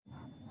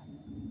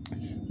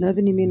Love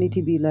and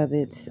immunity,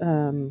 beloveds.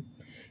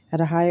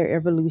 At a higher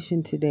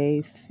evolution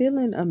today,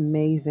 feeling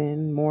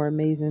amazing, more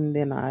amazing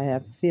than I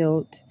have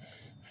felt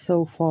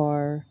so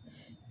far.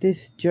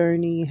 This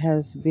journey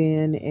has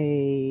been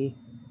a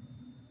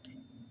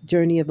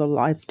journey of a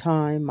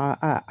lifetime.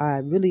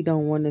 I really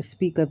don't want to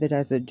speak of it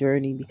as a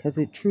journey because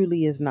it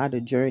truly is not a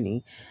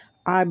journey.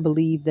 I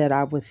believe that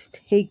I was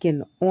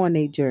taken on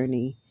a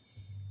journey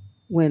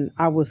when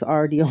I was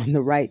already on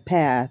the right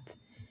path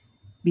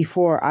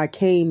before I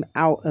came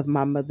out of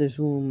my mother's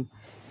womb.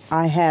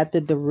 I had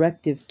the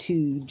directive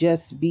to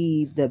just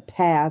be the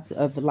path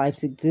of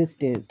life's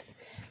existence,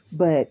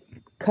 but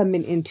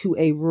coming into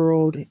a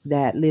world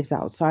that lives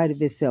outside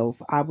of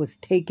itself, I was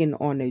taken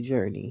on a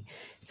journey.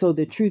 So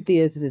the truth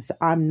is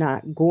I'm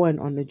not going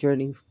on the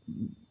journey.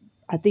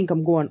 I think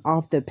I'm going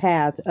off the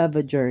path of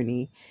a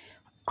journey,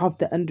 off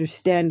the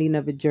understanding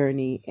of a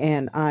journey,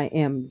 and I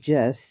am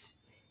just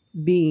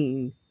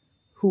being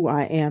who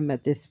I am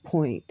at this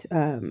point.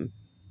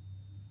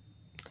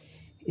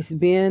 It's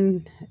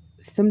been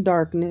some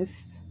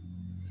darkness,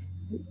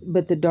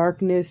 but the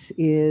darkness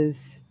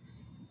is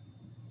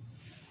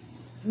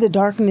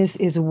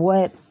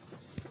what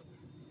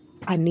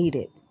I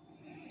needed.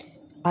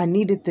 I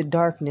needed the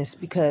darkness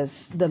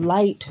because the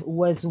light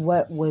was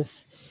what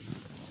was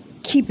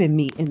keeping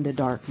me in the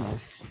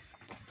darkness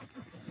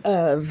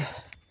of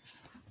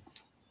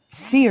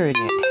fearing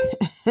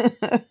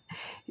it.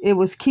 It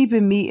was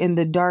keeping me in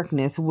the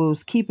darkness,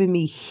 was keeping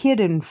me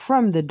hidden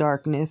from the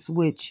darkness,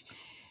 which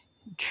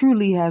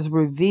truly has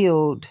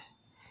revealed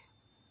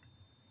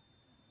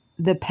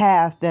the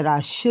path that I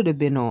should have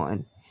been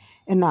on.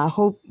 And I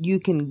hope you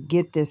can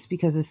get this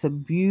because it's a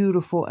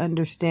beautiful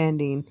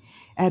understanding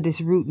at its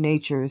root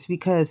nature. It's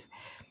because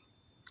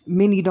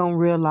many don't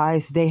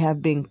realize they have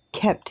been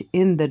kept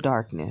in the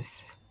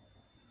darkness.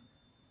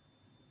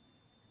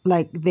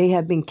 Like they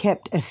have been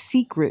kept a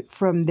secret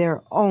from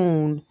their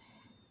own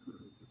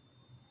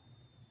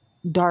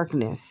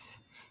darkness.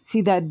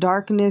 See, that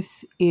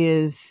darkness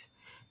is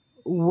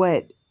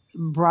what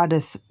brought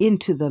us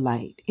into the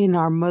light. In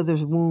our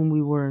mother's womb,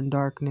 we were in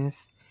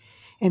darkness.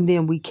 And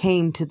then we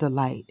came to the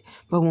light.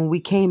 But when we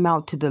came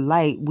out to the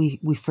light, we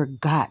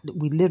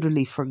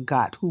literally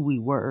forgot who we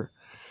were.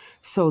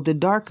 So the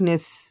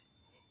darkness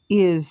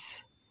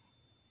it's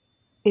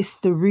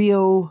the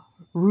real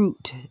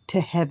route to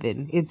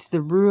heaven. It's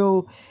the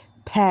real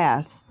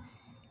path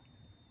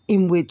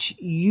in which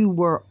you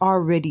were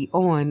already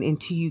on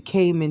until you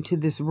came into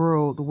this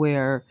world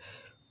where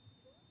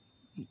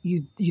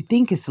you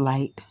think it's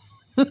light.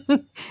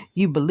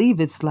 You believe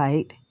it's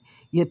light.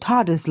 You're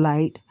taught it's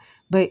light.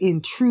 But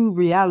in true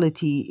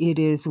reality, it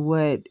is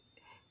what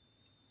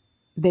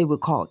they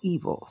would call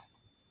evil.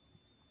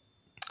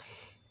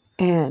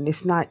 And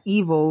it's not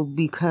evil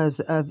because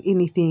of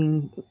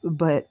anything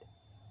but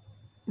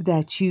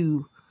that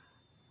you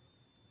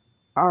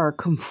are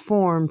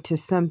conformed to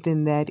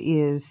something that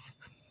is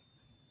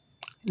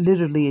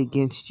literally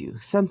against you,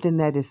 something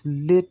that is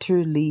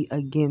literally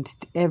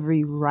against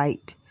every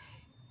right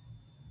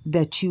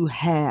that you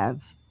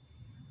have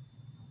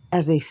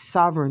as a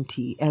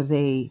sovereignty, as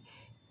a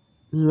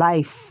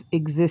life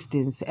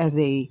existence, as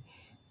a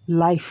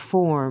life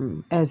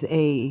form, as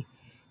a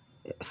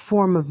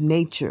form of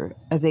nature,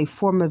 as a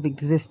form of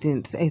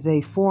existence, as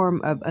a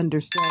form of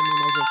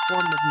understanding, as a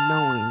form of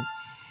knowing.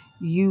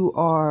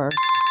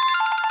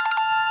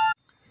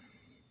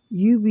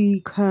 You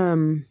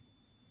become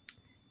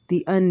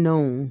the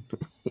unknown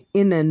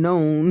in a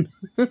known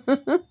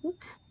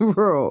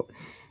world.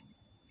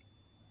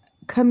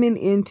 Coming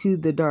into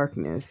the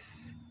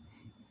darkness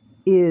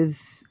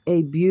is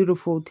a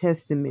beautiful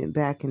testament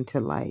back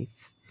into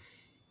life.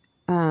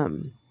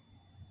 I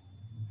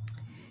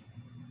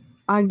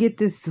get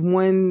this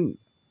one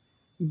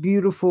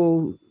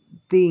beautiful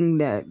thing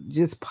that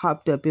just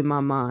popped up in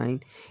my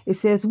mind. It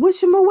says,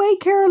 "Wish him away,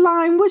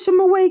 Caroline, wish him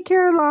away,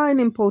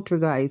 Caroline," in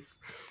Poltergeist.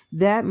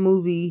 That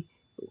movie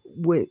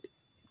would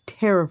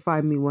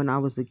terrify me when I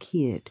was a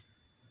kid.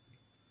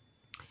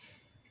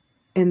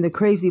 And the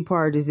crazy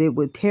part is it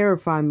would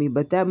terrify me,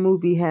 but that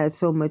movie had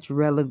so much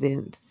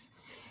relevance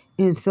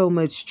and so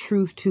much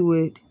truth to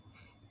it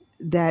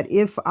that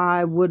if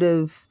I would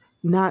have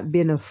not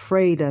been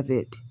afraid of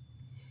it,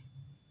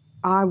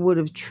 I would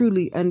have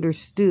truly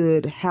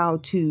understood how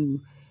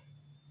to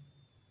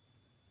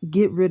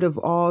get rid of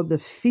all the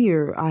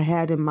fear I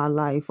had in my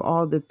life,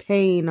 all the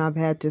pain I've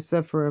had to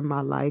suffer in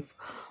my life,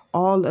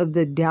 all of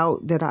the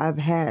doubt that I've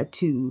had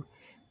to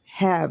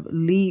have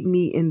lead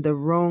me in the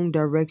wrong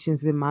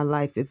directions in my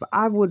life. If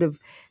I would have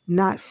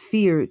not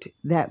feared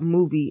that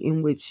movie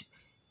in which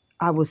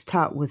I was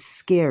taught was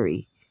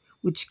scary,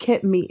 which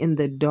kept me in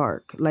the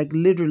dark, like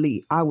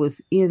literally I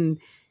was in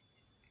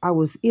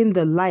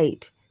the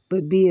light,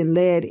 but being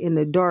led in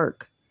the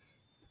dark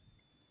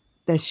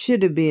that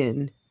should have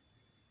been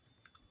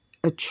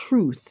a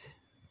truth.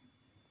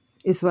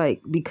 It's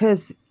like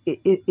because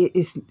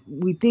it's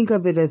we think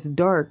of it as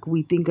dark,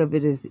 we think of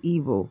it as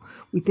evil,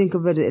 we think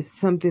of it as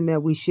something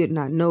that we should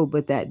not know.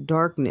 But that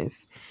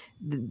darkness,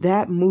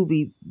 that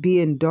movie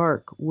being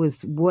dark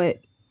was what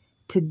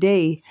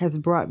today has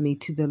brought me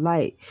to the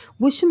light.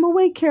 Wish him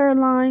away,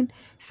 Caroline.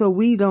 So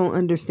we don't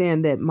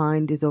understand that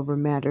mind is over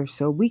matter.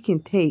 So we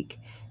can take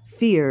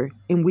fear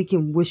and we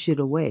can wish it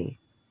away.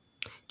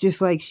 Just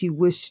like she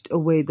wished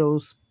away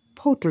those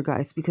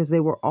poltergeists because they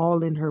were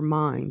all in her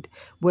mind,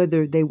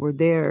 whether they were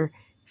there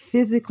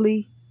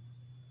physically,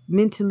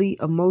 mentally,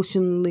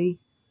 emotionally,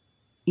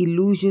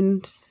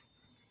 illusions.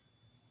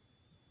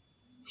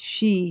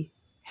 She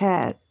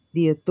had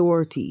the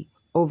authority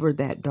over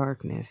that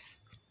darkness.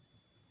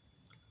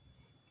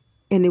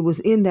 And it was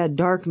in that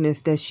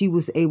darkness that she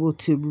was able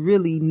to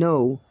really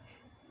know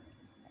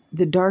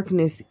the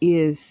darkness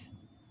is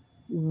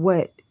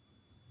what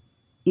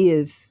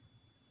is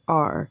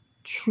our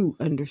true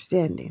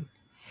understanding.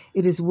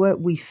 It is what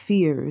we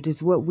fear. It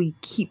is what we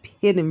keep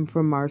hidden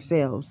from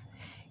ourselves.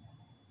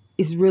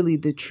 Is really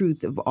the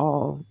truth of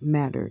all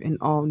matter and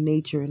all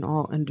nature and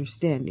all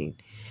understanding.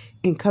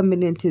 And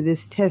coming into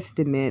this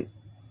testament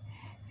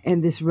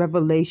and this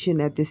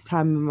revelation at this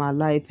time in my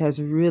life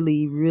has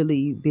really,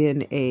 really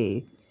been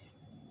a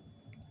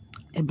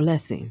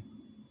blessing.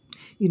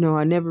 You know,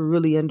 I never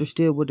really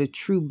understood what a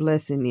true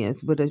blessing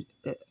is, but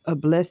a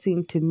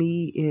blessing to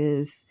me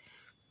is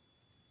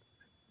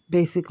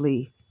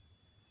basically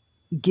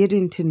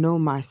getting to know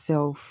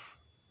myself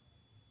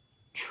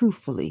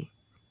truthfully.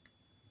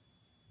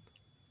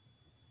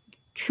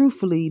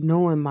 Truthfully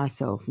knowing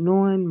myself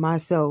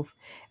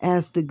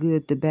as the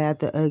good, the bad,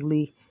 the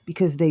ugly,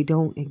 because they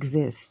don't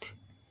exist,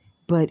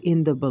 but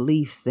in the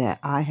beliefs that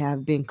I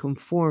have been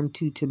conformed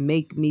to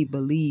make me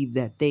believe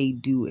that they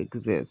do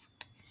exist.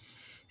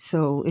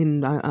 So in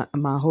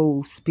my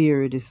whole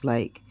spirit is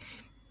like,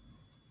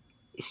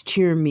 it's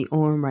cheering me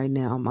on right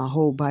now. My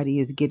whole body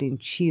is getting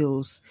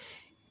chills.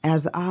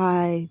 As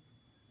I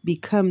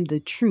become the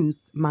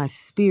truth, my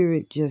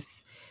spirit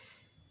just,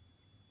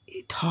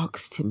 it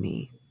talks to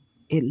me.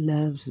 It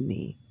loves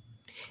me.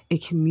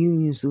 It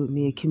communes with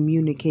me. It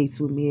communicates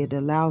with me. It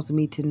allows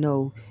me to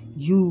know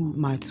you,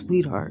 my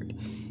sweetheart.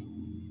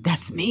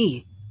 That's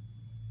me.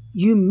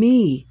 You,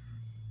 me.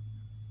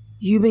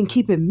 You've been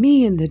keeping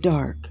me in the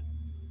dark.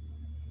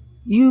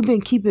 You've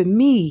been keeping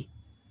me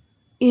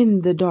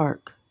in the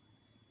dark.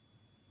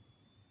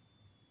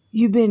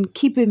 You've been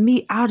keeping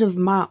me out of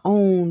my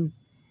own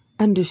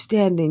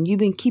understanding. You've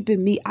been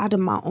keeping me out of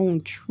my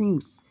own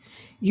truth.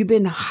 You've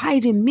been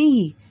hiding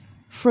me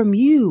from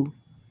you.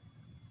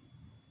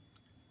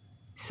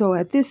 So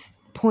at this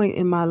point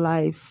in my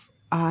life,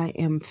 I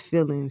am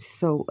feeling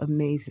so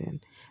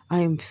amazing. I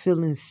am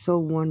feeling so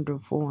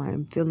wonderful. I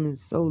am feeling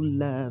so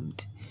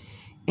loved.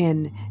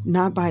 And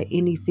not by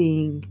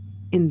anything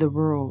in the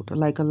world.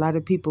 Like a lot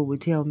of people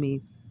would tell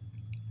me,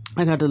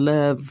 I got to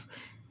love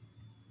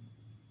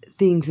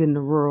things in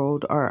the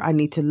world, or I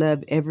need to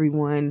love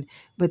everyone.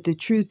 But the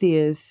truth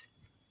is,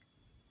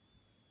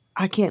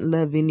 I can't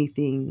love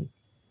anything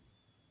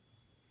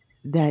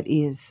that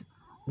is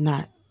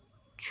not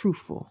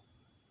truthful.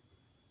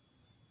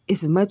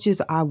 As much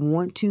as I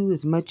want to,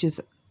 as much as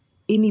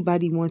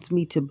anybody wants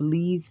me to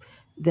believe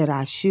that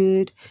I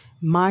should,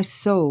 my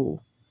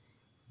soul,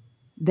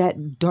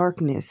 that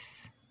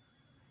darkness,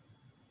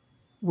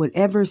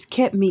 whatever's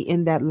kept me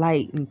in that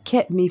light and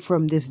kept me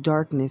from this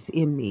darkness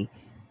in me,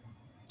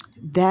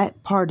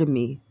 that part of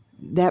me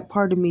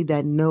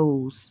that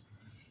knows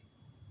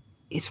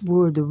it's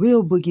where the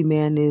real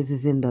boogeyman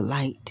is in the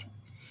light.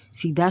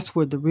 See, that's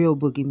where the real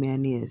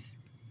boogeyman is.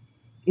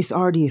 It's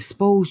already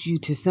exposed you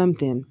to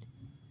something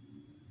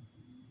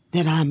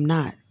that I'm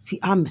not. See,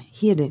 I'm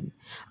hidden.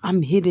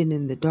 I'm hidden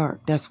in the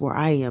dark. That's where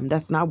I am.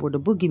 That's not where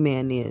the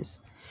boogeyman is.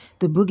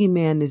 The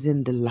boogeyman is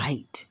in the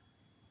light.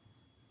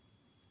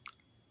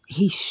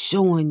 He's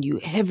showing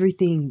you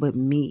everything but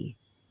me,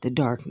 the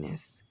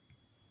darkness.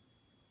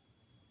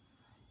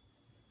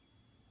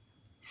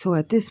 So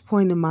at this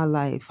point in my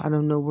life, I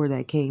don't know where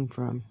that came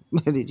from,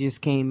 but it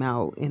just came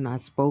out and I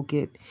spoke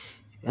it.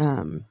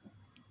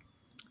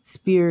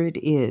 Spirit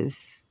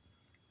is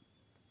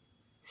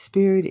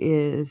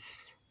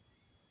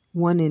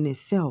one in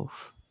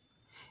itself.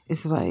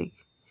 It's like,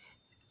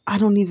 I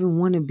don't even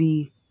want to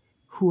be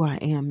who I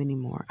am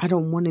anymore. I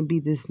don't want to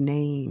be this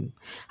name.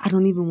 I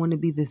don't even want to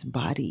be this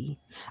body.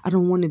 I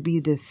don't want to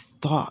be this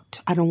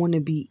thought. I don't want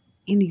to be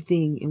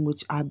anything in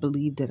which I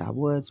believed that I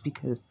was,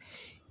 because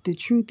the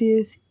truth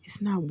is,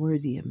 it's not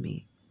worthy of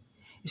me.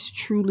 It's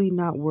truly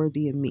not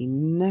worthy of me.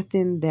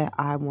 Nothing that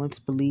I once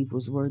believed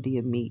was worthy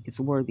of me is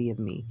worthy of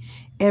me.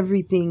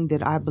 Everything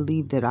that I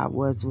believed that I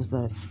was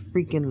a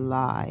freaking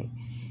lie.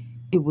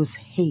 It was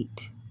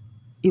hate.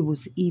 It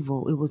was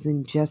evil. It was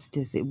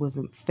injustice. It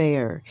wasn't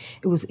fair.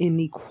 It was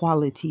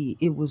inequality.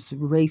 It was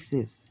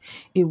racist.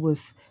 It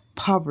was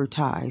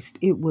povertized.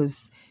 It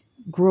was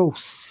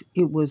gross.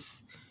 It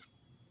was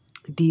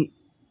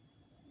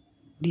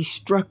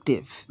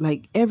destructive.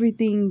 Like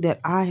everything that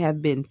I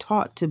have been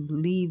taught to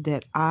believe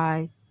that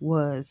I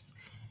was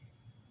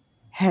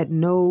had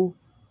no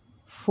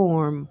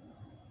form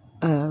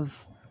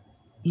of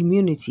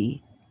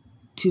immunity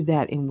to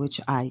that in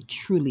which I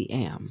truly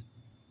am.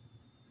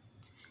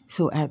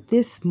 So at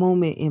this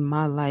moment in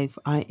my life,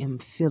 I am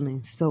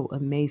feeling so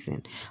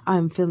amazing. I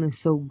am feeling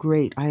so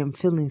great. I am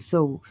feeling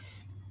so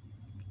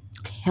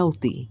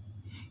healthy.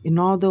 And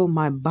although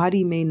my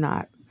body may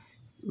not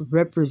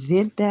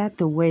represent that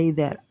the way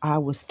that I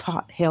was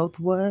taught health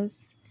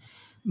was,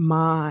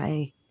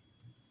 my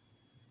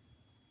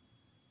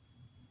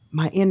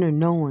inner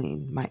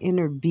knowing, my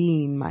inner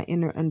being, my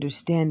inner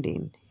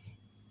understanding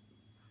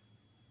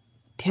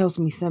tells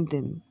me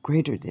something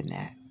greater than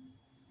that.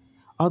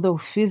 Although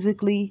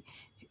physically,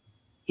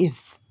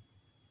 if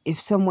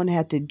someone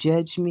had to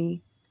judge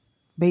me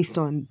based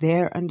on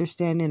their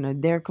understanding or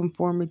their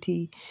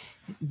conformity,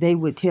 they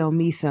would tell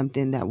me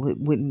something that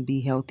wouldn't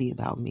be healthy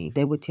about me.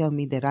 They would tell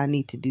me that I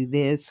need to do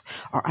this,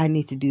 or I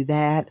need to do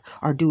that,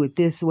 or do it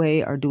this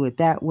way, or do it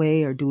that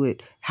way, or do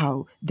it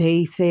how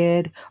they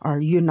said, or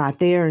you're not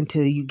there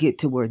until you get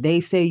to where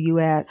they say you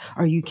at,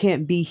 or you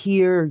can't be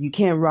here, or you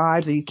can't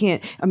rise, or you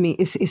can't. I mean,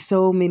 it's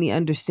so many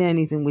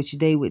understandings in which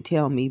they would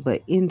tell me,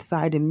 but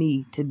inside of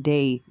me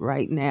today,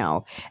 right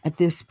now, at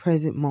this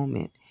present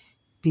moment,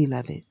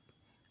 beloved,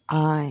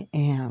 I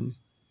am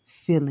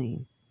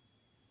feeling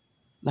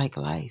like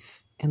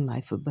life and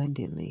life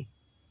abundantly.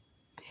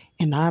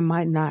 And I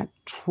might not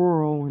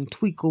twirl and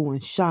twinkle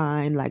and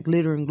shine like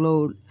glitter and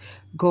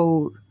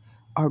gold,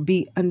 or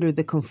be under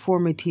the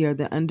conformity or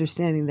the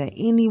understanding that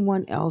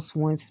anyone else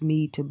wants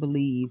me to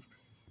believe,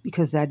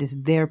 because that is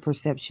their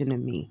perception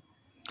of me.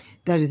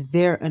 That is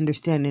their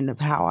understanding of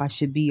how I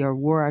should be, or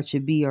where I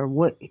should be, or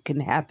what can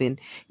happen,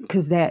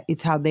 because that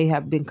is how they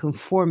have been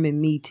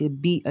conforming me to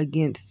be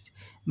against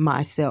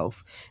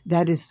myself.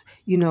 That is,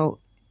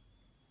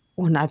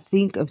 when I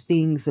think of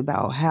things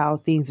about how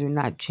things are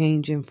not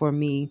changing for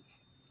me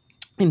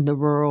in the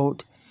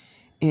world,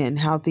 and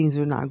how things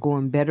are not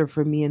going better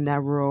for me in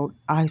that world,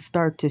 I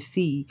start to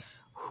see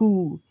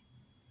who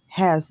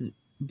has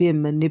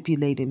been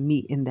manipulating me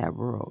in that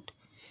world.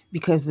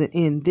 Because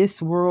in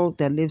this world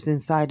that lives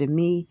inside of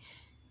me,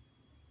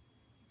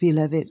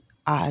 beloved,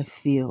 I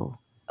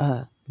feel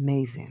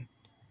amazing.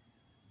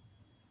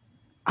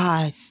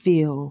 I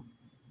feel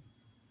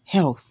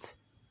health.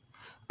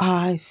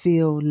 I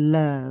feel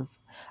love.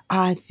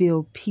 I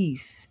feel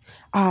peace.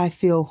 I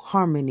feel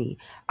harmony.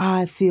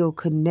 I feel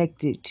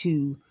connected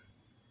to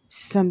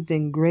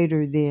something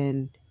greater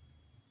than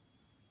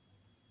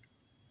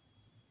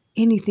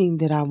anything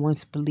that I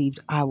once believed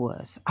I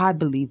was. I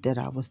believed that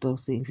I was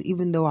those things.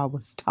 Even though I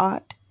was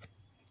taught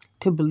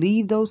to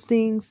believe those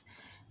things,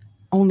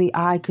 only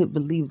I could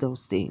believe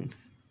those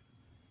things.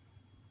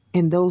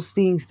 And those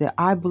things that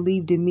I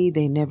believed in me,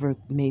 they never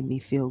made me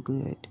feel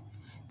good.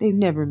 They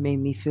never made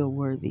me feel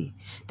worthy.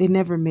 They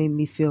never made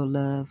me feel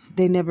loved.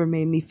 They never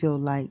made me feel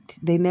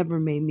liked. They never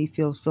made me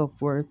feel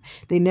self-worth.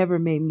 They never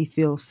made me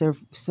feel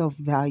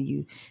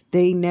self-value.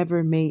 They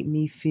never made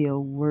me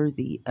feel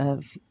worthy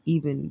of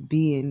even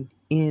being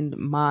in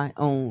my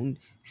own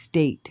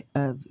state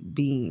of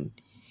being.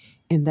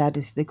 And that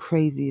is the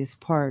craziest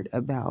part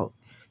about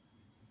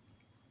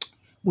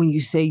when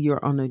you say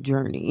you're on a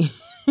journey.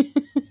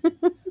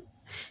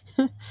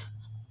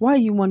 Why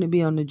you want to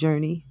be on a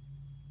journey?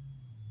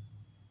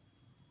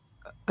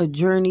 A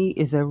journey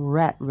is a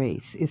rat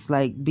race. It's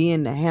like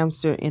being the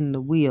hamster in the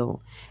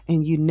wheel,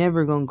 and you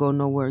never gonna go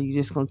nowhere. You're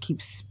just gonna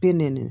keep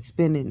spinning and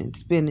spinning and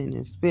spinning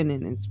and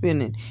spinning and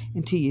spinning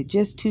until you're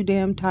just too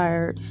damn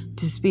tired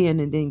to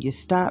spin, and then you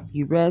stop,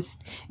 you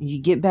rest, and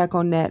you get back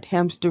on that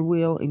hamster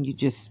wheel, and you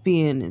just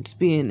spin and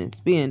spin and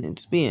spin and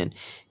spin.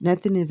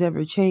 Nothing is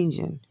ever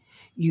changing.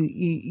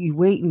 You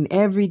waiting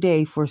every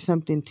day for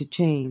something to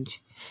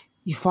change.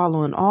 You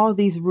following all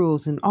these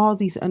rules and all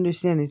these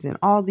understandings and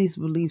all these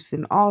beliefs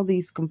and all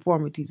these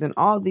conformities and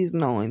all these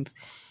knowings,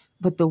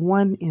 but the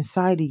one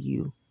inside of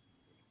you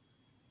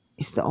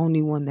is the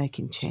only one that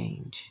can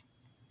change,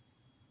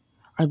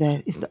 or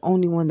that is the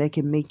only one that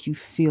can make you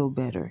feel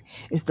better.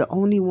 It's the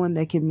only one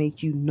that can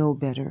make you know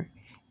better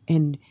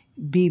and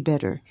be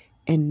better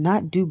and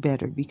not do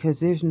better, because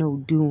there's no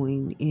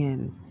doing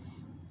in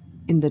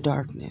the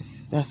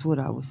darkness. That's what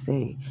I would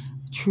say.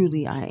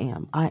 Truly, I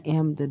am. I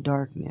am the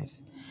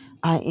darkness.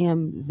 I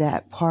am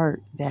that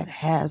part that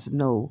has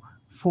no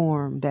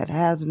form, that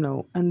has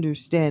no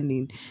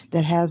understanding,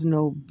 that has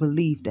no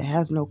belief, that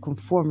has no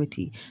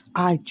conformity.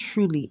 I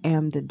truly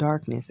am the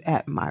darkness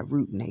at my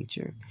root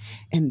nature.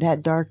 And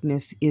that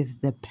darkness is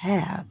the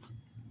path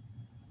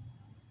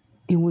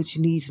in which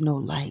needs no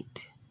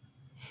light,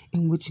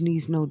 in which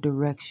needs no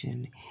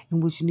direction, in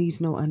which needs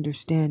no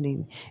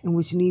understanding, in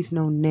which needs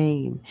no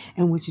name,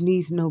 in which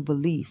needs no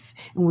belief,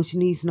 in which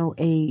needs no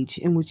age,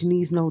 in which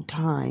needs no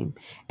time.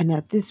 And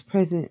at this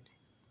present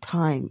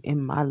time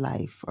in my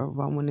life, or if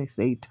I want to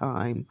say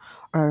time,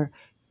 or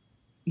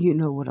you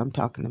know what I'm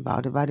talking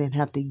about, if I didn't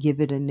have to give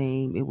it a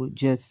name, it would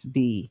just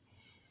be,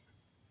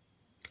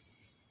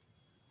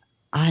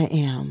 I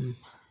am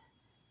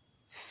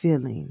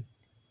feeling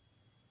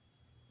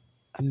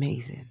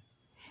amazing.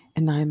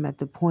 And I'm at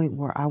the point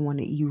where I want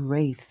to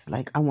erase,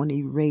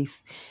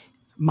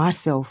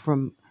 myself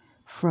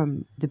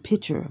from the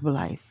picture of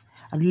life.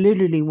 I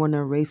literally want to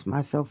erase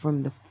myself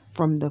from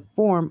from the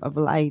form of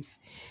life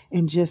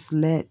and just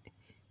let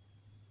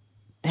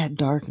that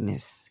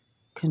darkness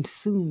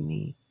consume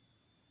me,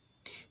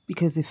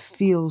 because it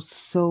feels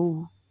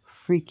so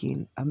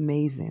freaking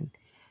amazing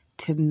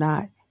to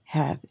not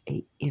have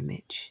a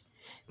image,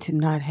 to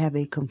not have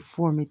a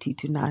conformity,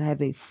 to not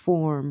have a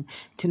form,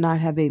 to not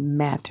have a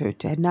matter,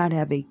 to not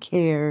have a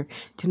care,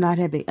 to not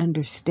have a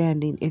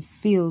understanding. It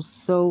feels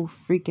so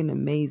freaking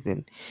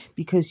amazing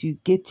because you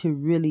get to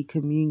really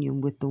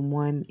communion with the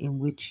one in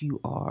which you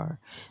are.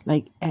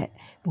 Like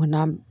when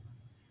I'm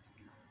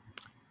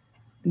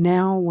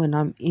when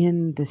I'm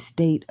in the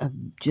state of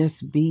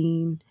just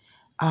being,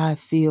 I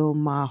feel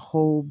my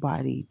whole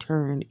body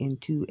turn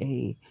into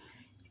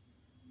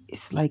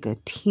it's like a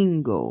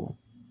tingle.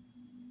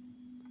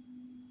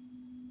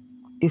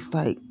 It's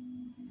like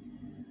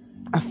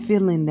a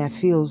feeling that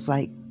feels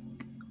like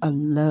a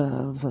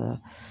love.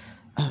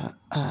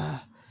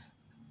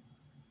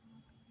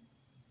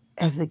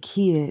 As a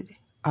kid,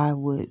 I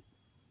would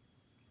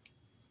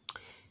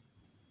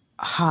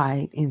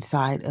hide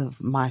inside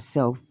of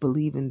myself,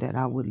 believing that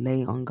I would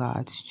lay on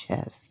God's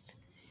chest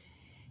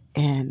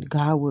and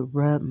God would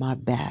rub my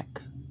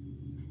back.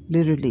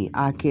 Literally,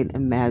 I can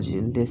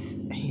imagine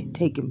this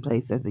taking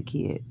place as a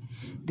kid.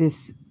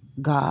 This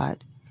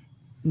God,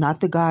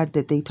 not the God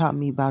that they taught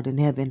me about in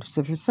heaven.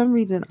 So for some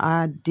reason,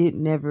 I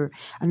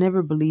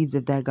never believed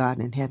of that God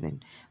in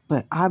heaven,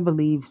 but I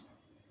believed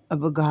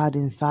of a God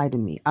inside of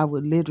me. I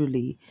would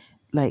literally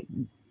like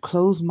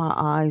close my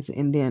eyes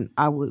and then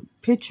I would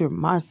picture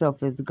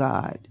myself as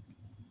God.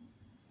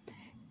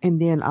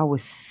 And then I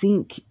would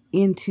sink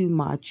into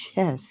my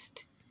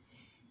chest.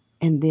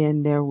 And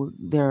then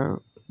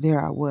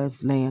there I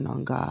was laying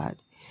on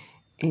God.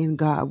 And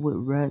God would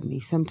rub me.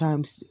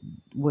 Sometimes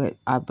what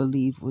I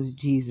believe was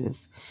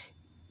Jesus.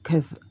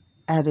 Because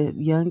at a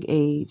young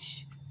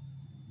age,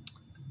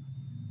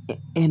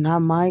 and I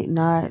might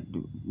not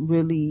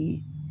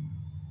really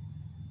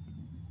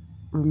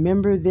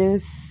remember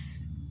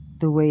this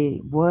the way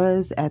it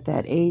was at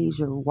that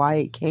age or why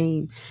it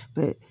came,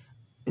 but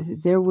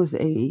there was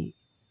a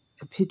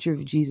picture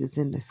of Jesus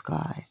in the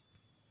sky.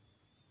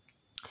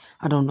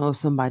 I don't know if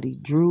somebody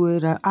drew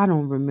it. I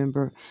don't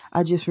remember.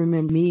 I just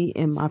remember me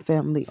and my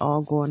family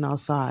all going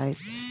outside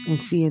and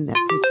seeing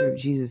that picture of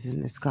Jesus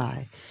in the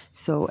sky.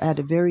 So at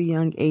a very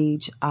young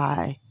age,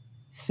 I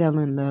fell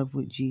in love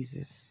with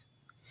Jesus.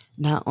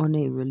 Not on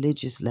a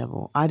religious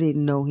level. I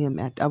didn't know him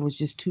I was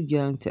just too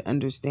young to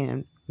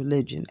understand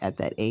religion at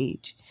that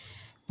age.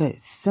 But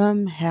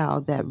somehow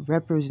that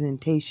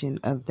representation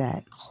of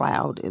that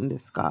cloud in the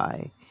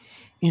sky,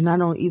 and I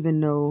don't even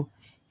know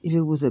if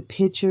it was a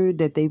picture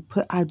that they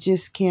put, I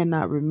just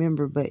cannot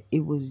remember, but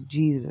it was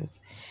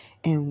Jesus.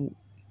 And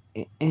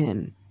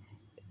and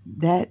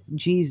that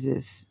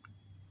Jesus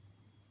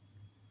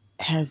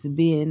has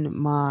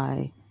been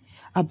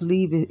I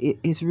believe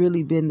it's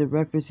really been the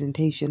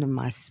representation of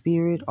my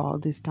spirit all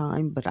this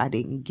time, but I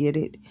didn't get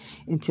it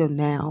until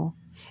now.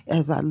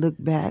 As I look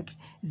back,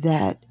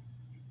 that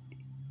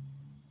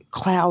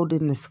cloud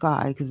in the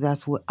sky, because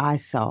that's what I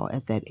saw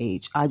at that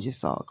age. I just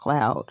saw a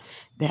cloud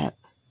that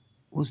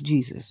was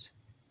Jesus.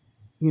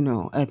 You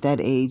know, at that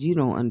age, you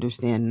don't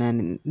understand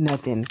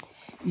nothing.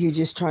 You're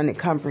just trying to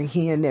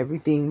comprehend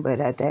everything.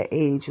 But at that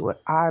age,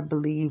 what I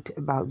believed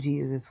about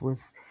Jesus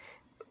was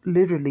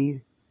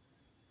literally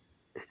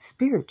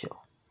spiritual.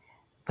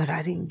 But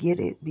I didn't get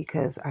it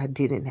because I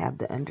didn't have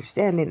the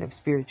understanding of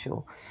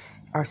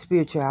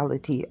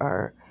spirituality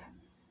or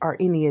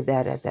any of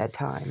that at that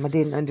time. I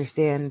didn't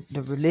understand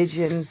the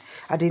religion.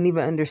 I didn't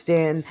even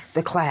understand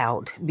the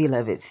cloud,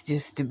 beloveds,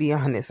 just to be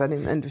honest. I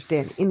didn't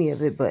understand any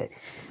of it, but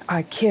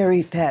I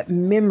carried that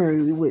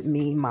memory with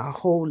me my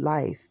whole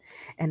life.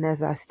 And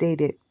as I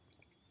stated,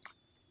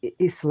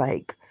 it's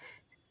like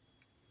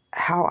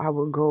how I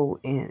would go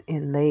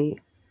and lay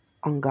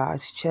on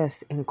God's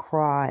chest and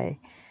cry.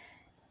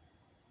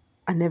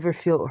 I never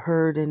felt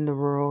heard in the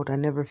world. I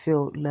never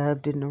felt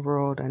loved in the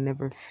world. I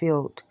never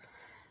felt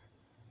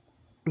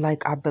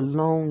like I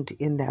belonged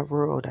in that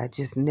world. I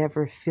just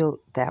never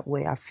felt that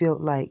way. I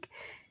felt like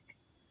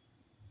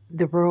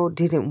the world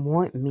didn't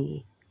want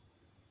me.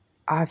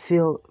 I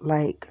felt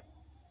like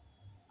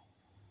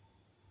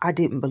I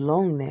didn't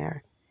belong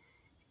there.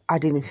 I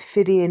didn't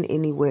fit in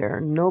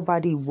anywhere.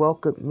 Nobody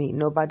welcomed me.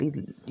 Nobody,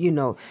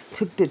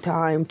 took the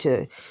time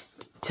to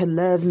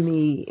love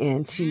me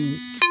and to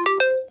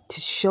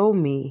show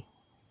me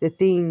the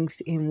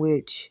things in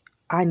which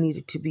I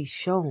needed to be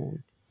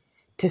shown,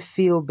 to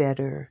feel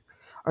better,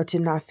 or to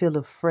not feel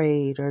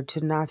afraid, or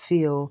to not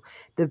feel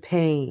the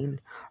pain,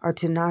 or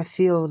to not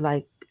feel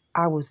like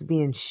I was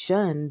being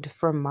shunned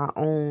from my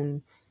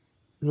own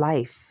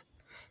life.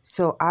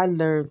 So I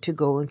learned to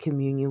go in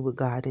communion with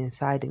God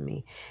inside of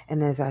me.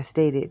 And as I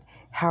stated,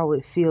 how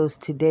it feels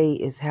today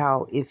is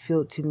how it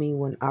felt to me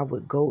when I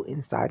would go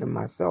inside of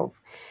myself.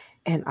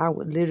 And I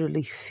would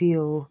literally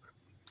feel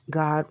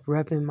God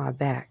rubbing my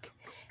back.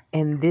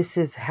 And this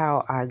is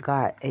how I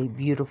got a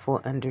beautiful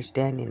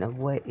understanding of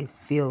what it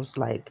feels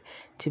like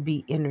to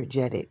be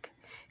energetic.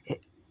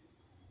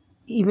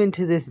 even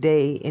to this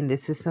day, and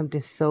this is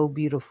something so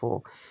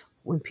beautiful,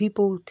 when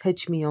people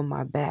touch me on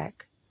my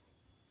back,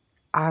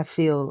 I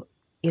feel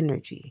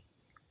energy,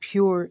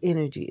 pure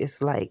energy.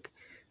 It's like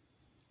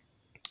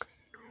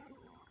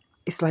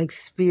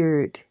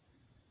spirit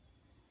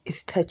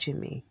is touching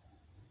me.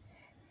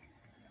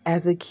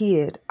 As a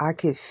kid, I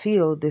could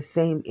feel the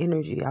same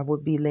energy. I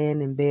would be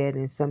laying in bed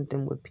and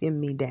something would pin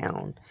me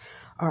down,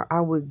 or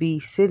I would be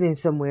sitting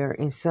somewhere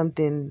and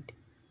something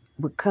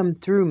would come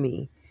through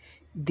me.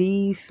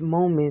 These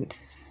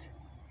moments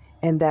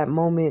and that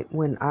moment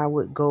when I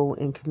would go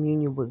in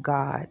communion with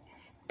God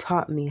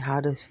taught me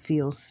how to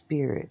feel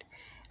spirit,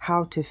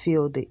 how to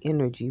feel the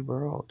energy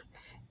world,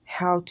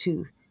 how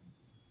to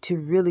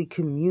really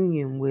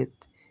communion with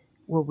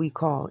what we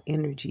call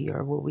energy,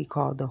 or what we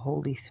call the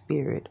Holy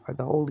Spirit or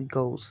the Holy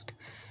Ghost.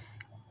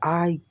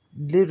 I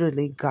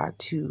literally got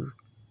to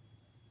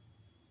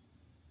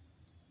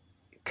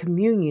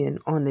communion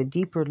on a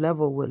deeper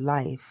level with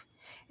life,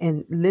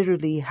 and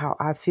literally how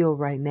I feel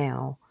right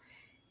now,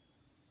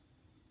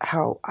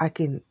 how I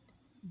can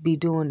be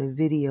doing a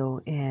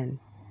video and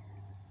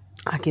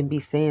I can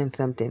be saying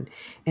something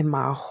and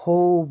my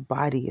whole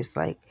body is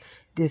like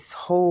this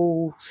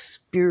whole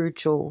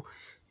spiritual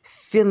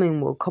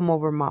feeling will come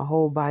over my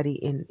whole body,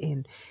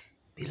 and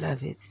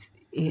beloveds,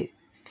 it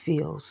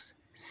feels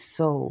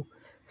so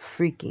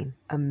freaking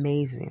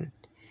amazing.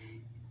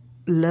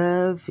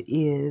 Love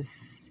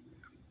is,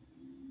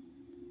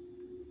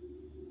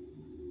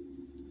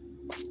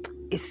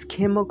 it's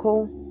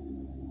chemical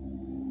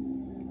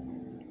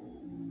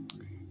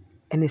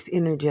and it's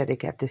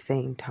energetic at the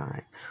same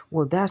time.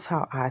 Well, that's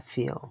how I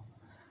feel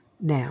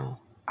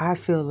now. I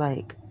feel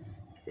like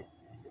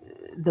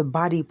the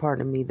body part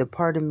of me, the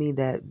part of me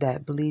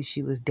that believes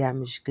she was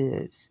damaged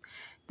goods,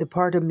 the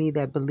part of me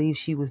that believes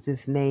she was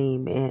this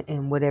name,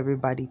 and what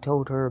everybody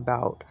told her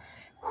about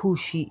who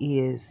she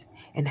is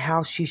and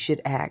how she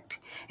should act.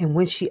 And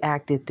when she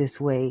acted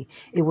this way,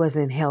 it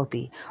wasn't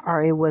healthy,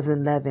 or it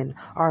wasn't loving,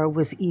 or it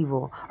was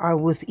evil, or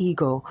it was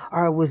ego,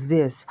 or it was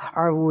this,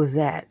 or it was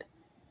that.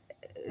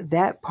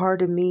 That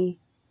part of me,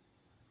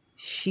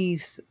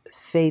 she's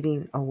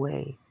fading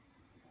away.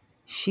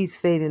 She's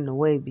fading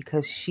away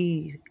because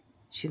she's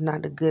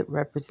not a good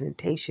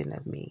representation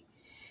of me.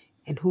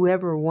 And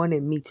whoever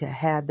wanted me to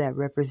have that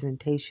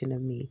representation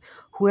of me,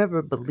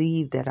 whoever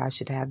believed that I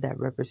should have that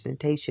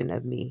representation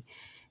of me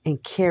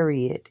and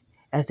carry it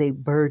as a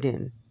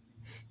burden,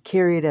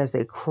 carry it as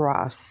a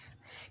cross,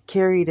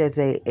 carry it as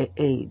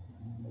a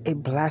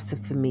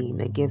blasphemy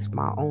against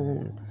my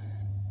own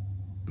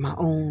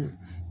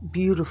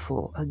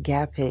beautiful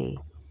agape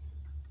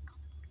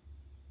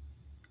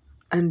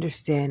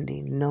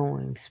understanding,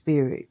 knowing,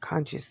 spirit,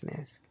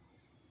 consciousness.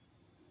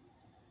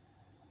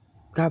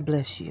 God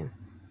bless you.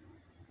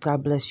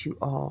 God bless you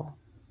all,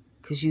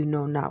 because you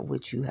know not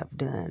what you have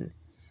done.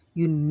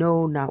 You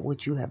know not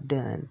what you have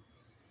done.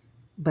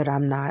 But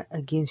I'm not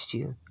against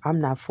you.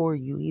 I'm not for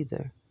you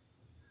either.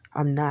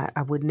 I'm not.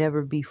 I would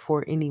never be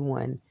for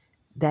anyone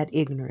that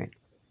ignorant.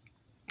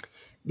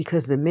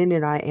 Because the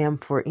minute I am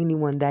for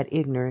anyone that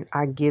ignorant,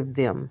 I give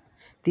them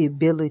the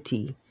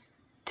ability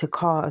to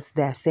cause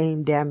that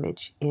same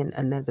damage in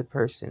another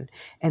person,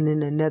 and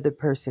in another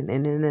person,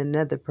 and in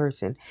another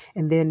person.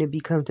 And then it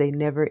becomes a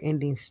never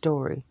ending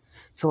story.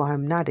 So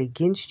I'm not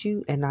against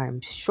you, and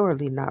I'm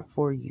surely not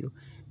for you.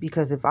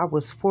 Because if I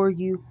was for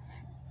you,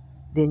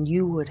 then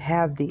you would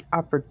have the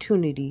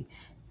opportunity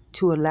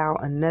to allow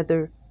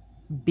another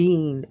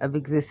being of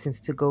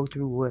existence to go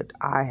through what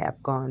I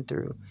have gone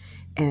through.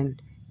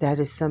 And that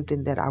is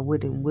something that I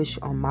wouldn't wish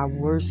on my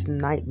worst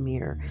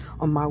nightmare,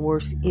 on my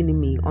worst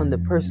enemy, on the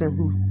person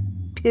who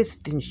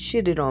pissed and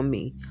shitted on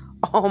me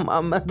all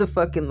my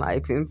motherfucking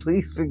life. And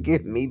please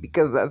forgive me,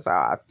 because that's how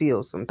I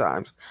feel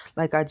sometimes.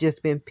 Like I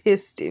just been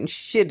pissed and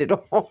shitted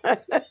on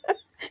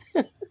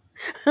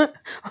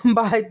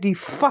by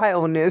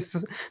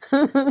defileness.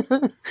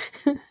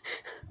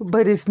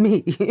 But it's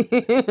me.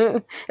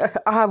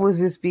 I was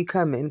just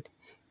becoming.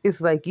 It's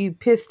like you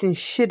pissed and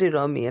shitted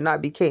on me, and I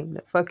became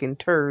the fucking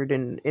turd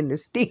in the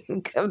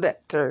stink of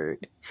that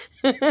turd.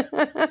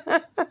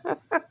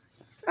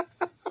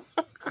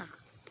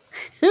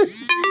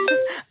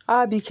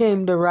 I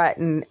became the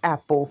rotten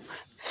apple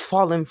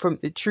falling from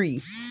the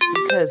tree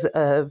because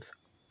of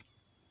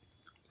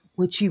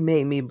what you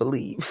made me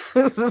believe.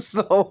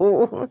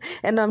 So,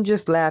 and I'm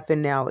just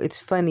laughing now.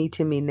 It's funny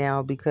to me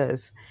now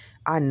because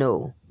I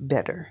know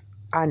better.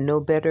 I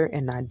know better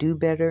and I do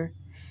better.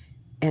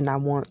 And I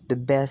want the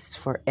best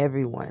for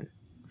everyone.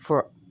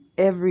 For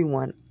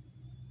everyone.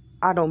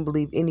 I don't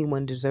believe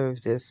anyone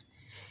deserves this.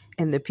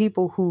 And the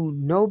people who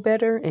know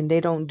better and they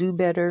don't do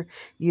better,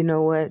 you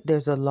know what?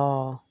 There's a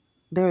law.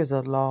 There's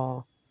a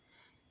law.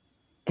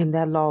 And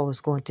that law is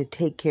going to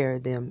take care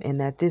of them.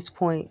 And at this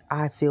point,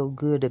 I feel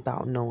good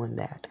about knowing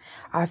that.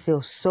 I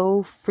feel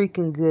so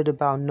freaking good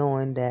about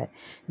knowing that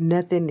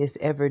nothing is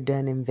ever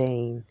done in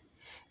vain.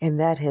 And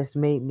that has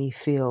made me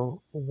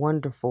feel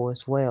wonderful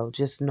as well.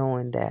 Just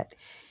knowing that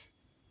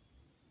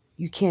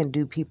you can't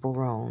do people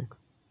wrong.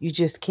 You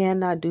just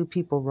cannot do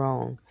people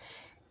wrong.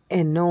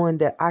 and knowing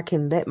that I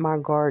can let my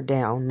guard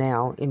down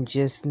now and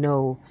just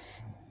know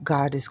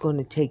God is going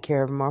to take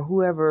care of them, or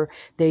whoever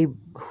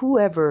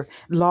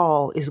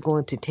law is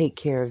going to take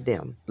care of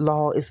them.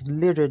 Law is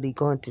literally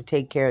going to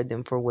take care of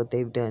them for what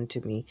they've done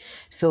to me.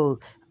 So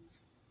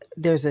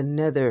there's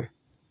another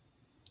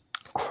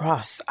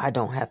cross I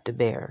don't have to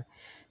bear.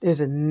 There's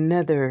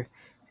another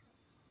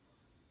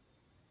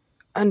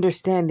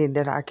understanding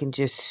that I can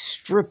just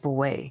strip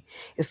away.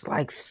 It's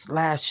like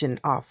slashing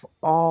off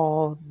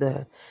all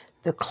the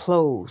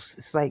clothes.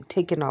 It's like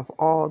taking off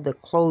all the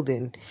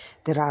clothing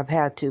that I've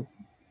had to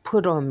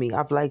put on me.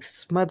 I've like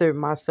smothered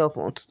myself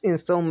in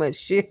so much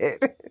shit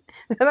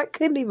that I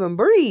couldn't even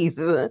breathe.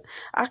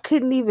 I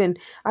couldn't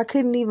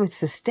even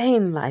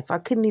sustain life. I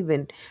couldn't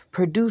even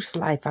produce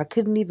life. I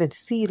couldn't even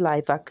see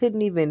life. I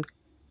couldn't even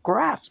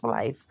grasp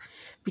life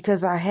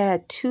because I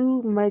had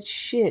too much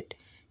shit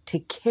to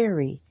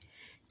carry,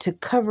 to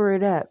cover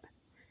it up,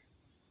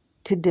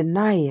 to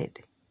deny it,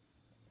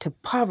 to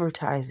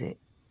povertize it,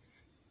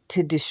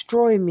 to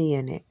destroy me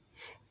in it.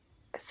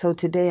 So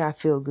today I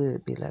feel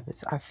good,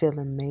 beloveds. I feel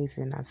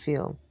amazing. I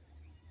feel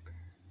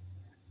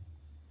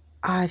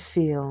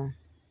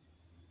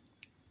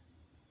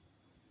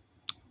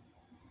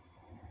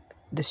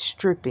the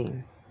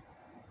stripping.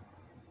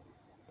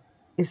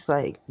 It's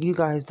like you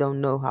guys don't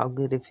know how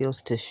good it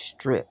feels to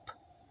strip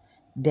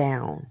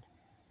down,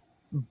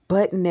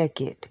 butt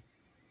naked,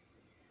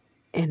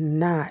 and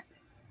not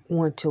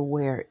want to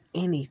wear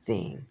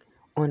anything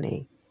on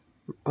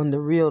the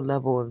real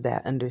level of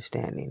that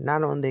understanding,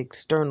 not on the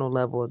external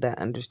level of that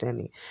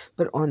understanding,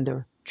 but on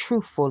the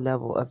truthful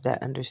level of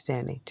that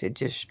understanding, to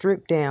just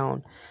strip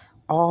down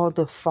all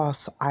the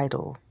false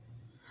idol,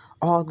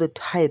 all the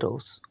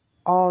titles,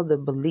 all the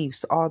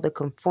beliefs, all the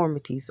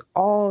conformities,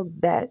 all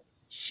that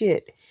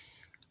shit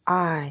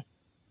I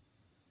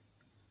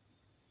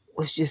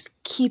was just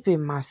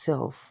keeping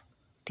myself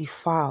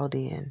defiled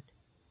in.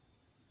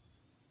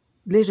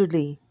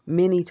 Literally,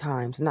 many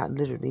times, not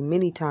literally,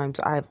 many times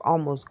I've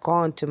almost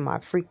gone to my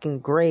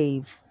freaking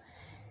grave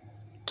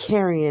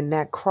carrying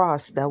that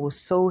cross that was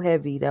so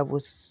heavy, that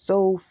was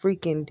so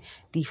freaking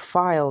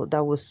defiled,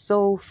 that was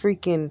so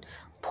freaking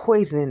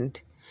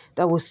poisoned,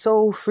 that was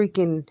so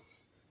freaking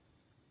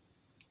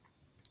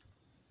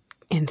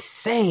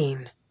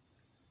insane,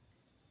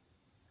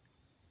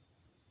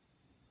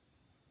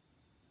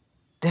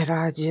 that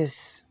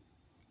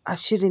I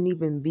shouldn't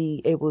even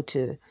be able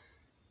to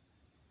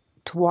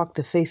walk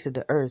the face of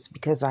the earth,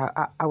 because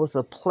I was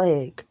a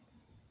plague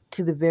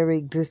to the very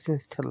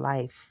existence to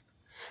life.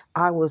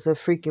 I was a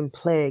freaking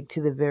plague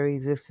to the very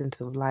existence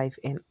of life,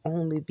 and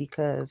only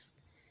because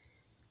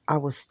I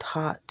was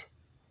taught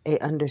a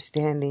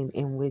understanding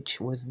in which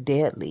was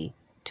deadly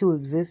to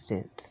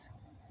existence.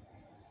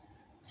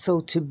 So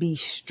to be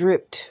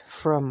stripped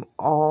from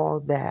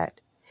all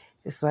that,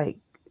 it's like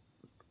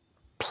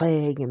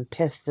plague and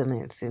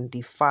pestilence and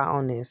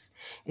defileness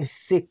and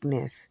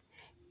sickness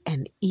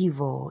and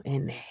evil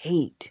and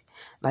hate.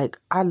 Like,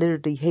 I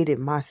literally hated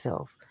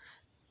myself.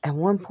 At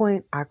one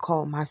point, I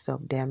called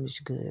myself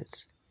damaged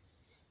goods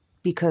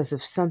because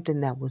of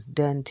something that was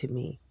done to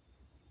me.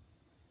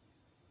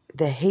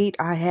 The hate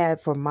I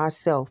had for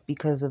myself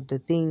because of the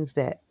things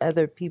that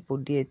other people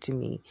did to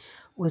me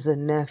was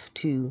enough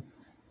to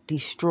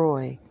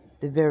destroy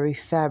the very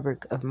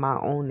fabric of my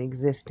own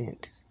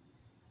existence.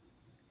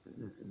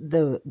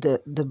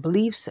 The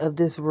beliefs of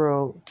this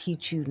world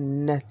teach you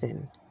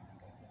nothing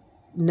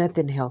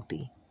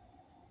healthy.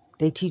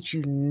 They teach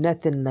you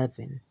nothing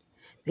loving.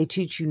 They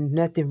teach you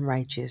nothing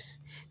righteous.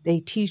 They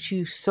teach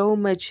you so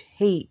much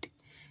hate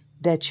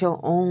that your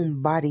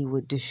own body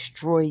would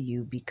destroy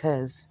you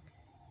because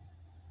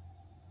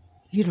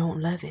you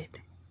don't love it.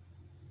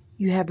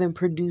 You haven't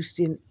produced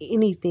in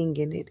anything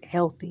in it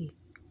healthy.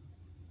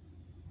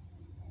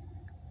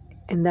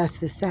 And that's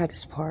the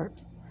saddest part.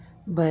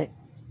 But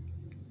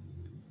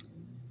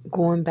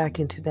going back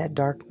into that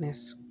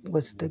darkness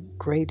was the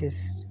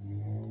greatest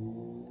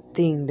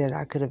thing that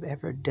I could have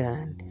ever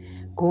done.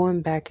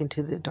 Going back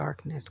into the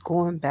darkness,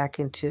 going back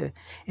into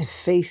and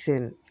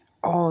facing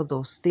all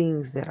those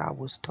things that I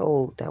was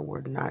told that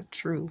were not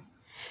true,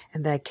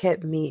 and that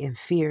kept me in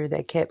fear,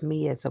 that kept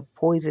me as a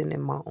poison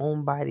in my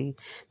own body,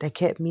 that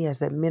kept me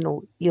as a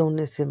mental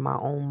illness in my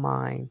own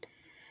mind,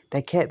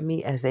 that kept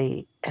me as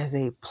a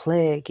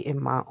plague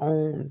in my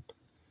own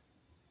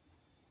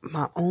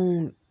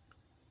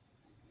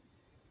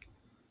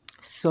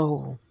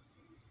soul.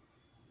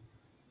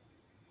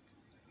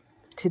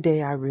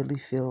 Today I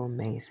really feel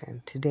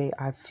amazing. Today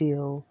I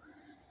feel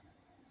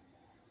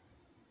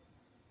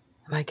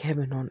like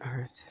heaven on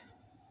earth.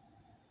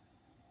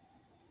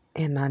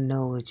 And I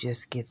know it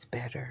just gets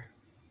better.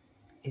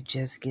 It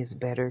just gets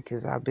better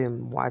because I've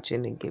been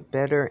watching it get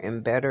better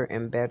and better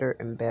and better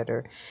and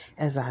better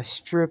as I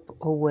strip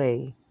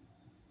away,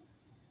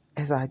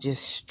 as I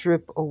just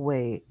strip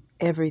away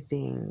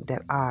everything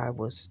that I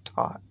was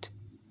taught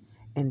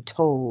and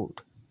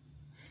told.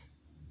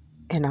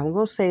 And I'm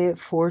going to say it,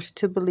 forced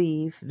to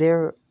believe.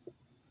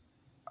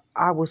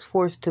 I was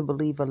forced to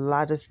believe a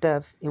lot of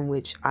stuff in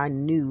which I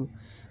knew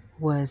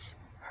was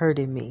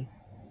hurting me.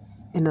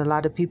 And a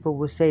lot of people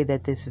will say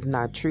that this is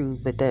not true,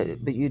 but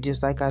you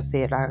just like I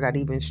said, I got to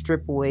even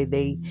strip away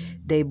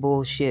they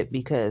bullshit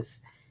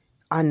because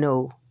I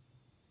know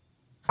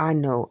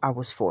I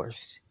was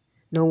forced.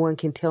 No one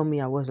can tell me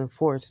I wasn't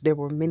forced. There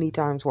were many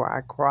times where I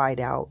cried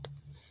out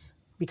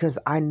because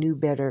I knew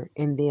better,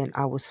 and then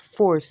I was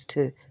forced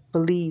to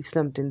believe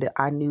something that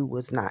I knew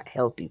was not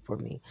healthy for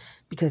me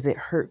because it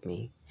hurt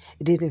me.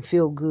 It didn't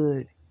feel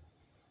good,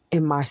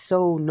 and my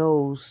soul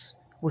knows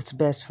what's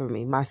best for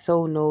me. My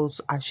soul knows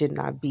I should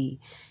not be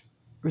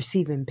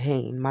receiving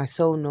pain. My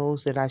soul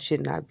knows that I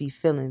should not be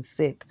feeling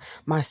sick.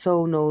 My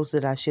soul knows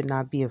that I should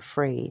not be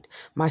afraid.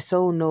 My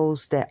soul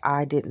knows that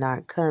I did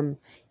not come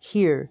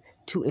here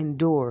to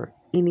endure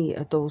any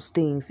of those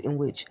things in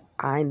which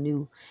I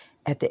knew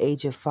at the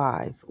age of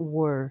 5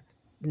 were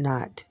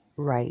not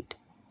right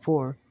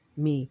for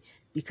me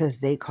because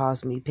they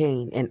caused me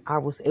pain. And I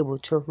was able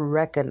to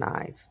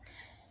recognize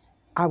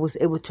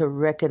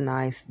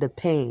the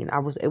pain. I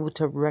was able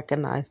to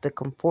recognize the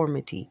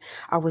conformity.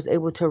 I was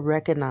able to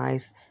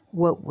recognize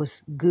what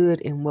was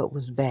good and what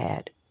was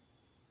bad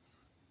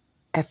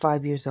at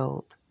 5 years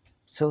old.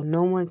 So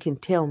no one can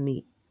tell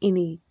me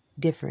any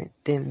different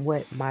than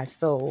what my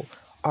soul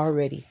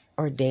already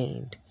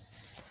ordained.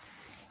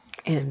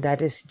 And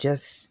that is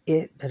just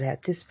it. But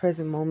at this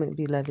present moment,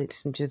 beloved,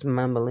 I'm just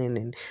mumbling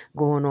and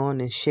going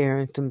on and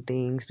sharing some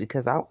things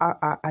because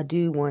I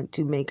do want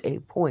to make a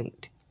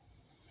point.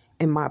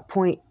 And my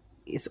point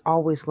is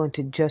always going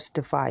to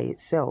justify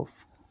itself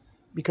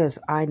because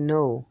I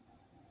know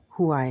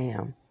who I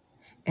am.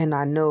 And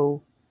I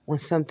know when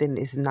something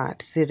is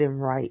not sitting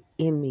right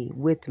in me,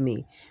 with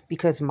me,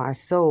 because my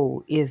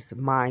soul is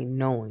my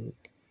knowing.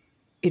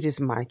 It is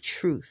my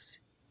truth.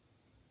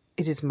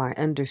 It is my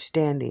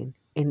understanding,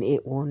 and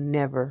it will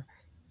never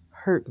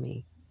hurt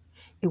me.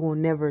 It will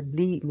never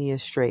lead me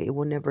astray. It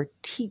will never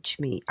teach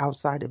me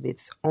outside of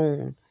its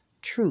own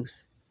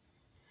truth.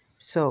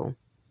 So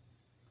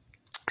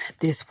at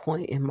this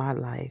point in my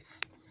life,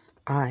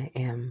 I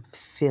am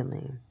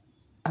feeling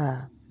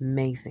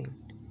amazing.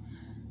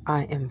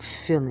 I am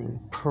feeling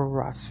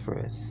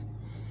prosperous.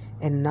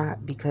 And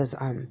not because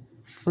I'm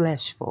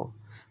fleshful,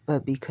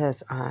 but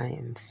because I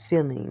am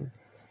feeling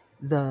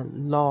the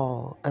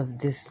law of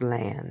this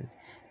land,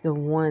 the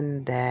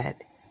one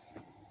that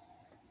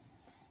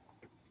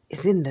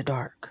is in the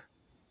dark,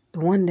 the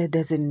one that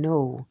doesn't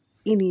know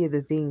any of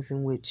the things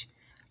in which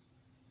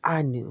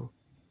I knew,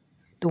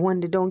 the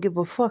one that don't give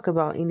a fuck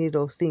about any of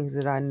those things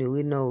that I knew.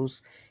 It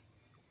knows,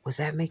 was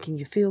that making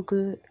you feel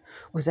good?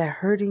 Was that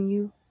hurting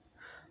you?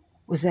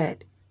 Was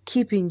that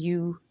keeping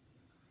you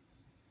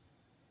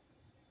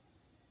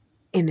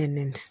in an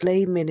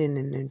enslavement, in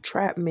an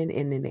entrapment,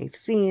 and in a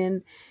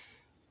sin?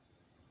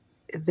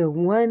 The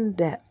one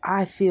that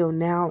I feel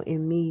now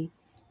in me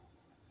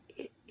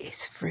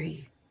is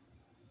free.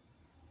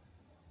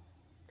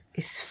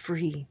 It's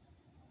free.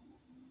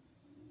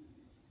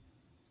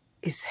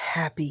 It's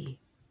happy.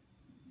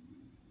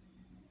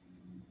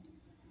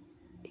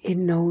 It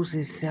knows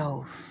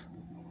itself.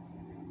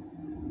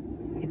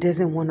 It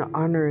doesn't want to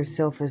honor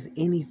itself as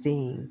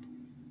anything.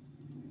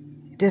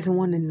 It doesn't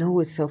want to know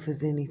itself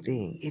as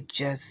anything. It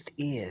just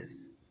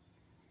is.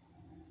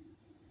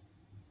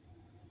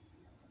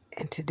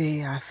 And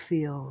today I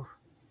feel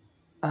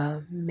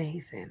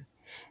amazing.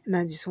 And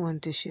I just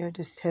wanted to share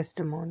this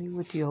testimony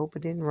with you. Hope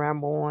it didn't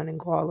ramble on and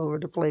go all over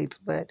the place.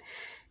 But,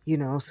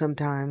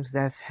 sometimes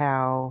that's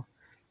how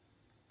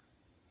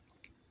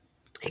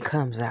it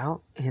comes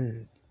out.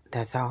 And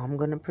that's how I'm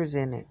going to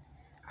present it.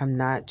 I'm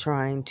not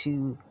trying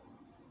to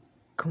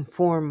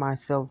conform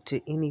myself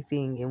to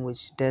anything in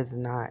which does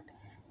not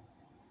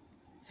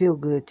feel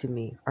good to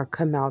me or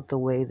come out the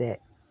way that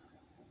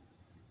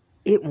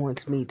it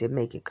wants me to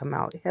make it come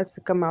out. It has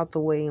to come out the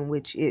way in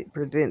which it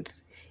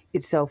presents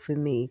itself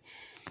in me.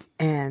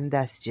 And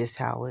that's just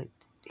how it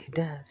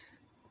does.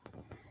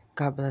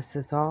 God bless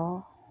us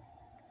all.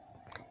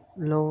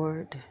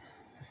 Lord,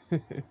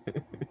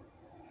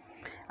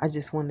 I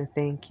just want to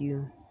thank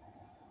you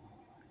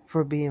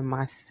for being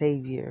my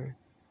Savior,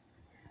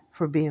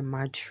 for being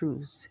my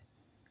truth,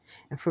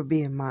 and for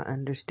being my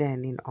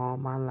understanding all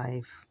my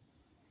life,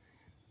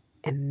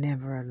 and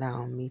never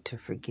allowing me to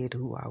forget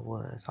who I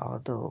was,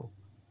 although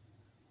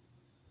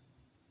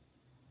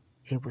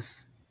it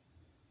was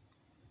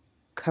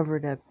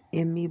covered up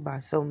in me by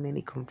so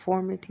many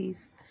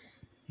conformities.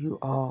 You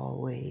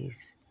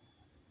always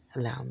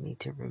allow me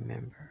to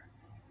remember.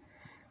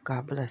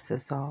 God bless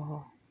us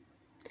all.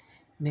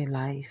 May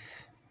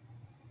life,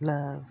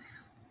 love,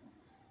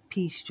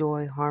 peace,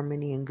 joy,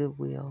 harmony, and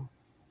goodwill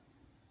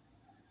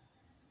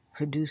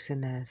produce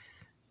in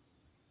us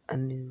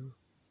anew.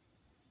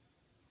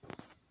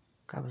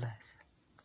 God bless.